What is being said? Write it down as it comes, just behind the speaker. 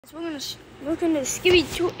So we're gonna look into Skiby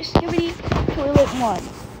Toilet 1.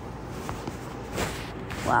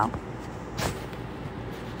 Wow.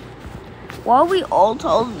 Why are we all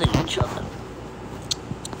taller than each other?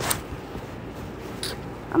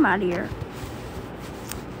 I'm out of here.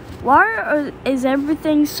 Why are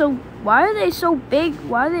they so big?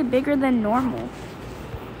 Why are they bigger than normal?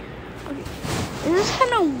 Okay. Is this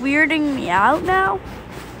kind of weirding me out now?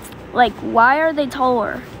 Like, why are they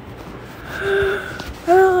taller?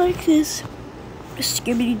 I don't like this.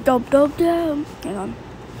 Skibbity dub dub dub. Hang on.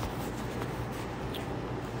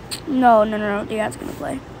 No. The ad's gonna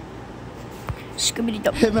play. Skibbity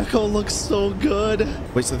dub. Himiko looks so good.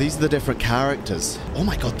 Wait, so these are the different characters. Oh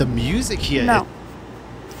my god, the music here. No.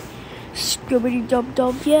 Skibbity dub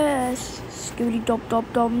dub, yes. Skibbity dub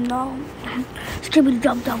dub dub, no. Skibbity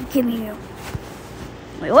dub dub, give me you.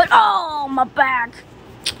 Wait, what? Oh, my back.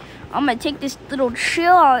 I'm gonna take this little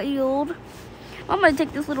child. I'm gonna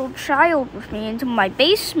take this little child with me into my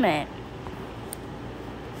basement.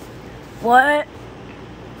 What?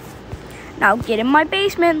 Now get in my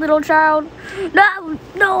basement, little child.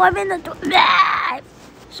 No, I'm in the door.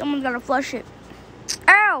 Someone's gotta flush it.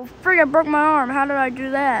 Ow, freak, I broke my arm. How did I do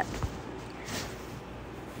that?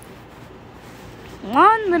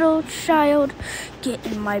 One little child, get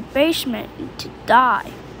in my basement to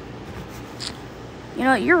die. You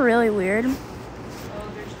know, you're really weird. Oh,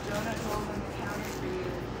 there's donut holes on the counter for you.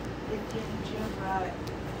 It didn't jump right.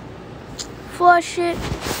 Flush it.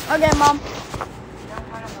 Okay, Mom. You don't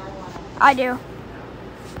want another one. I do.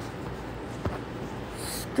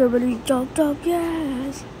 Skibbity dub dub,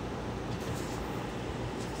 yes.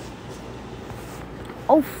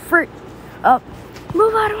 Oh, frick. Up.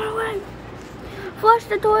 Move out of my way. Flush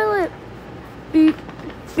the toilet. Beep,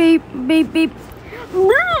 beep, beep, beep.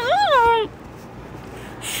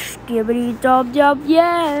 Skibbity dub dub,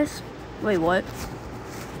 yes. Wait, what?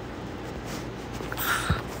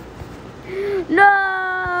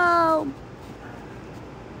 No!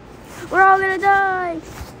 We're all gonna die.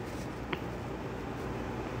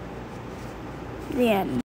 The end.